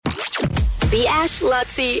The Ash,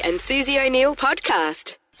 Lutzi and Susie O'Neill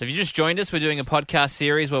podcast. So if you just joined us, we're doing a podcast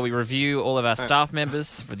series where we review all of our staff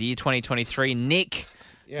members for the year 2023. Nick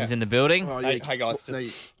is in the building. Oh, yeah. Hey guys,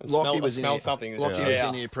 Lockie was in smell here. something. Lockie was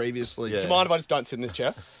in here previously. Do you mind if I just don't sit in this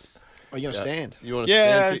chair? Are you going to stand? You want to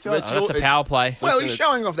Yeah, stand? it's- That's a power play. Well, he's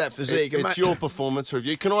showing off that physique. It's your performance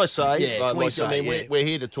review. Can I say? Yeah, can we say, yeah. we're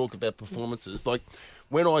here to talk about performances. Like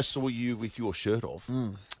when I saw you with your shirt off.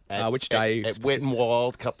 Which day At Wet and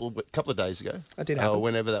Wild, couple of days ago. That did happen.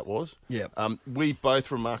 Whenever that was. Yeah. We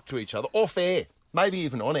both remarked to each other off air, maybe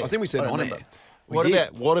even on air. I think we said don't on remember. air. We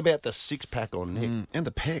did. What about the 6-pack on Nick? And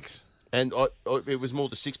the pecs. And it was more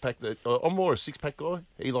the 6-pack that I'm more a 6-pack guy.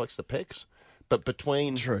 He likes the pecs. But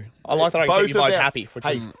between True. I like that I can keep you of both our- happy. Which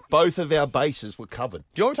is, do both of our bases were covered.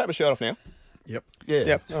 you want me to take my shirt off now? Yep. Yeah.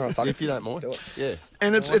 Yep. All right, fuck if it. you don't mind. Do it. Yeah.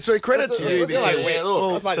 And it's a credit to you. let's go like because- win.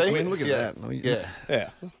 well, Let's make this see, win. look at Yeah. that. Yeah.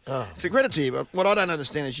 Yeah. It's a credit to you, but what I don't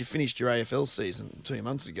understand is you finished your AFL season 2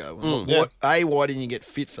 months ago. Yeah. Why didn't you get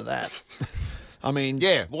fit for that? I mean,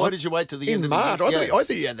 Yeah. Why did you wait till the end in of March? the year? I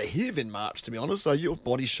thought you had the HIV in March, to be honest. So your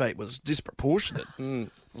body shape was disproportionate.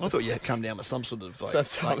 I thought you had come down with some sort of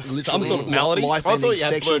Some literally sort of malady. I life-ending thought you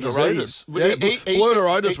had sexual disease. blurterotus. Yeah,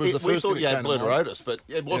 blurterotus was the We first thought thing you that had came to mind. blurterotus, but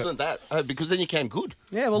it wasn't that because then you came good.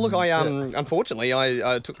 Yeah, well, look, I unfortunately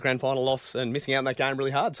I took the grand final loss and missing out on that game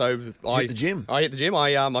really hard. So I hit the gym. I hit the gym.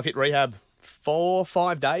 I've hit rehab 4 or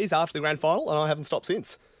 5 days after the grand final, and I haven't stopped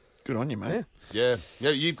since. Good on you, mate. Yeah.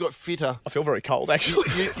 You've got fitter. I feel very cold actually.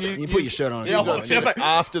 You put your shirt on. Yeah, again, I'll don't put you? it back.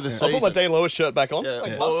 After the season. I put my Dean Lewis shirt back on. Yeah.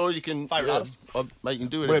 Thanks, Or you can. Favourite artist. Mate, you can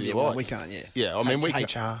do whatever Whatever you you want. like. We can't, yeah. Yeah, I mean, we can.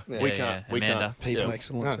 HR. We Yeah, can't. We Amanda. can't. People Yeah.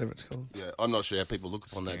 excellence, whatever it's called. Yeah, I'm not sure how people look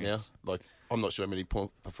upon that now. Experience. Like, I'm not sure how many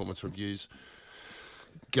performance reviews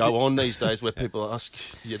go on these days where people ask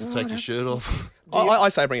you to take your shirt off. I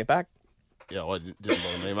say bring it back. Yeah, I didn't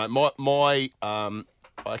bother me, mate.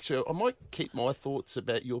 Actually, I might keep my thoughts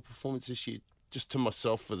about your performance this year just to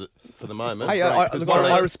myself for the moment. Hey, Because one of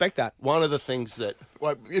I the- respect that. One of the things that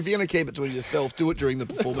Well, if you're going to keep it to yourself, do it during the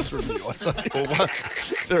performance review. I say.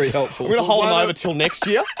 Very helpful. We're going to hold them one over of- till next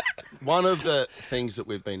year. one of the things that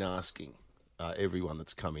we've been asking everyone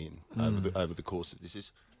that's come in over the course of this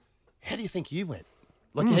is, how do you think you went?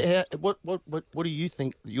 Like, what do you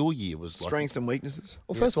think your year was like? Strengths and weaknesses.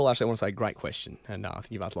 Well, first of all, actually, I want to say great question. And I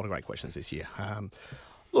think you've asked a lot of great questions this year.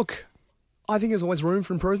 Look, I think there's always room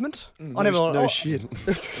for improvement. No shit.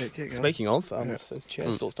 Yeah, keep going. Speaking of, this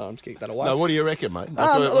chair's still starting to kick that away. No, what do you reckon, mate? Look,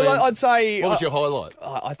 I'd say... what was your highlight?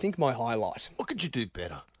 I think my highlight... What could you do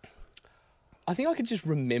better? I think I could just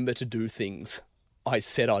remember to do things I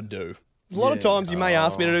said I'd do. There's a lot of times you may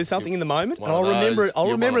ask me to do something in the moment, and one I'll of remember those. it. I'll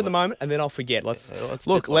You're remember one at the of moment, and then I'll forget. Let's that's a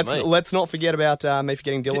look. bit like Let's me. let's not forget about me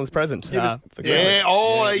forgetting Dylan's present. give us- For Yeah. Christmas.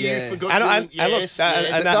 Oh, Yeah. you forgot. And look, yes, and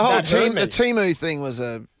yes. The whole that hurt team, me. the Timu thing was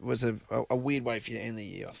a weird way for you to end the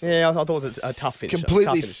year. I thought. Yeah, I thought it was a tough finish.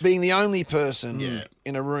 Completely Tough finish. being the only person Yeah.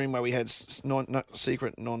 in a room where we had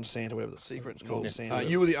secret non-Santa, whatever the secret's called. Santa.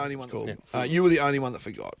 You were the only one. You were the only one that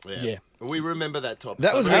forgot. Yeah. We remember that topic.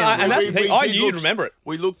 That was I mean, really- and that's the thing. I did knew you'd remember it.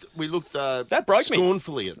 We looked. That broke me.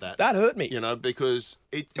 scornfully at that. That hurt me. You know, because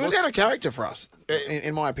it It was out of character for us,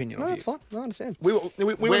 in my opinion. No, of that's you. fine. I understand. We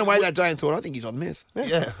went away that day and thought, I think he's on meth.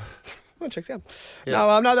 Yeah. Well, checks out.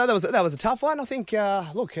 Yeah. No, that was a tough one. I think.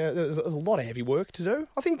 Look, there's a lot of heavy work to do.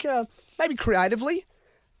 I think maybe creatively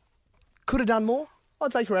could have done more.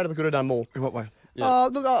 I'd say creatively could have done more. In what way?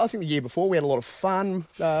 Look, I think the year before we had a lot of fun.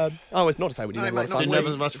 It's not to say we didn't have a lot of fun. Didn't have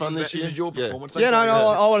as much fun this year? This is your Yeah. performance. Yeah, no,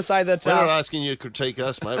 I want to say that. We're not asking you to critique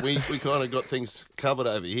us, mate. We kind of got things covered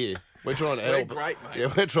over here. We're trying to help. great, mate.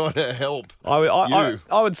 Yeah, we're trying to help. I you.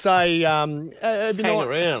 would say it'd be Hang nice.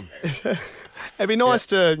 around. It'd be nice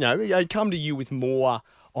to come to you with more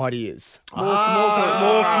ideas,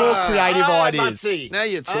 more creative ideas. Now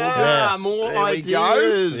you're talking. Yeah. More There we go.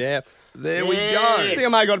 ideas. Yeah. There we Yes. go. I think I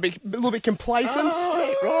may have got a little bit complacent.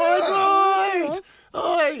 Right.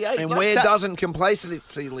 And where doesn't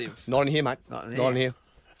complacency live? Not in here, mate. Not in Not in here.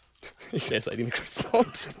 here. He says eating the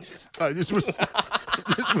croissant. Oh, this was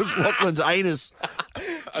Lachlan's anus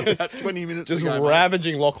about 20 minutes Just ago. mate.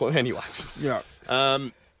 ravaging Lachlan anyway. Yeah.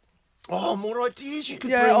 More ideas you could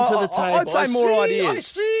Yeah, bring to the table. I'd say more ideas. I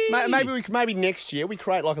see. Maybe next year we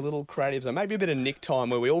create like a little creative zone, maybe a bit of Nick time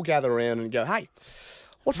where we all gather around and go, hey,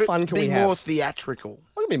 what fun can Be we more have? theatrical.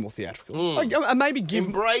 I can be more theatrical. And maybe give.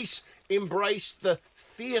 Embrace the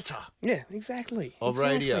theatre. Yeah, exactly. Of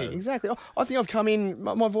exactly, radio. Exactly. I think I've come in,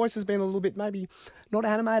 my voice has been a little bit maybe not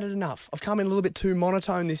animated enough. I've come in a little bit too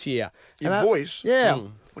monotone this year. Your And voice? Yeah.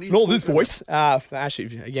 What are you Not this talking voice.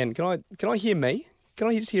 Actually, again, can I hear me? Can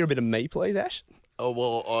I just hear a bit of me, please, Ash? Oh,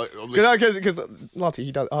 well, listen. Because Lottie,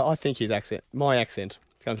 he does. I think his accent, my accent,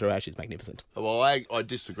 Come through Ash is magnificent. Well, I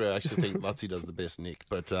disagree. I actually think Lutzy does the best Nick,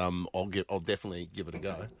 but I'll definitely give it a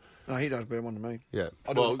go. No, he does better one than me. Yeah.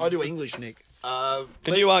 I do English, Nick.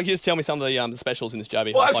 Can you just tell me some of the specials in this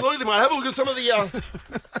JB? Well, absolutely, mate. Have a look at some of the.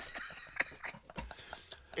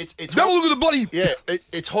 It's Have a look at the bloody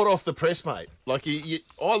it's hot off the press, mate. Like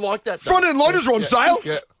I like that. front end loaders are on sale.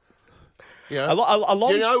 Yeah. Yeah. A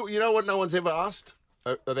lot. You know what? No one's ever asked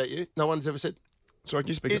about you. No one's ever said. Sorry, can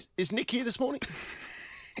you speak? Is Nick here this morning?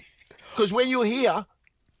 Because when you're here,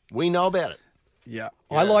 we know about it. Yeah.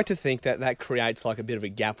 I like to think that creates like a bit of a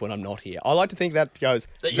gap when I'm not here. I like to think that goes.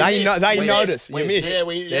 That you They missed. notice. Yes. You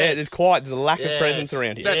missed. Yeah, There's a lack of presence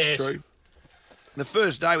around here. That's Yes. true. The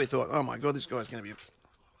first day we thought, oh my God, this guy's going to be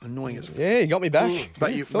annoying as fuck. Yeah, you got me back.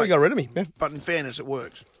 But Yeah, you- feel like you got rid of me. Yeah. But in fairness, it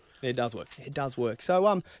works. It does work. It does work. So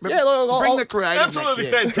But yeah, look, bring I'll- the creative. Absolutely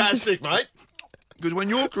fantastic, mate. Because when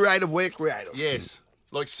you're creative, we're creative. Yes.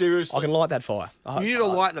 Like seriously. I can light that fire. You need to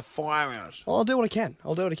light the fire out. I'll do what I can. I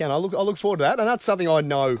look forward to that, and that's something I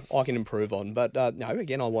know I can improve on. But no,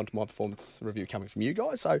 again, I want my performance review coming from you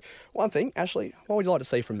guys. So one thing, Ashley, what would you like to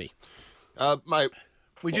see from me? Mate.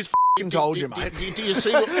 We just f***ing told you, mate. Do you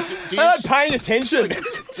see what? Do you I'm not paying attention.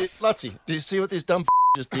 Lutzy, do you see what this dumb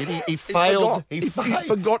just did? He failed. He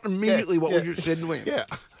forgot immediately what we just said to him. Yeah.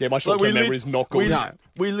 Yeah, my short-term memory is not good.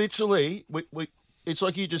 We literally, it's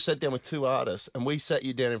like you just sat down with two artists and we sat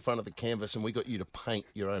you down in front of the canvas and we got you to paint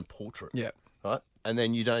your own portrait. Yeah. Right? And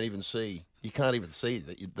then you can't even see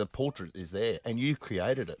that the portrait is there and you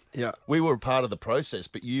created it. Yeah. We were a part of the process,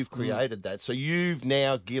 but you've created that. So you've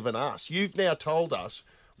now told us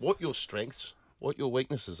what your strengths, what your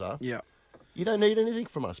weaknesses are. Yeah. You don't need anything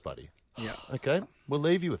from us, buddy. Yeah. Okay? We'll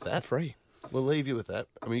leave you with that. Free. We'll leave you with that.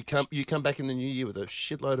 I mean, you come back in the new year with a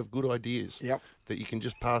shitload of good ideas. Yep. That you can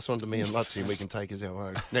just pass on to me and Lutzy, and we can take as our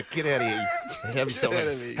own. Now get out of here. Have yourself, out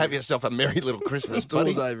of here. have yourself a merry little Christmas,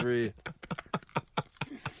 buddy. Doors over here.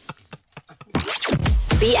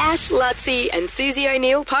 The Ash, Lutzy and Susie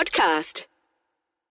O'Neill podcast.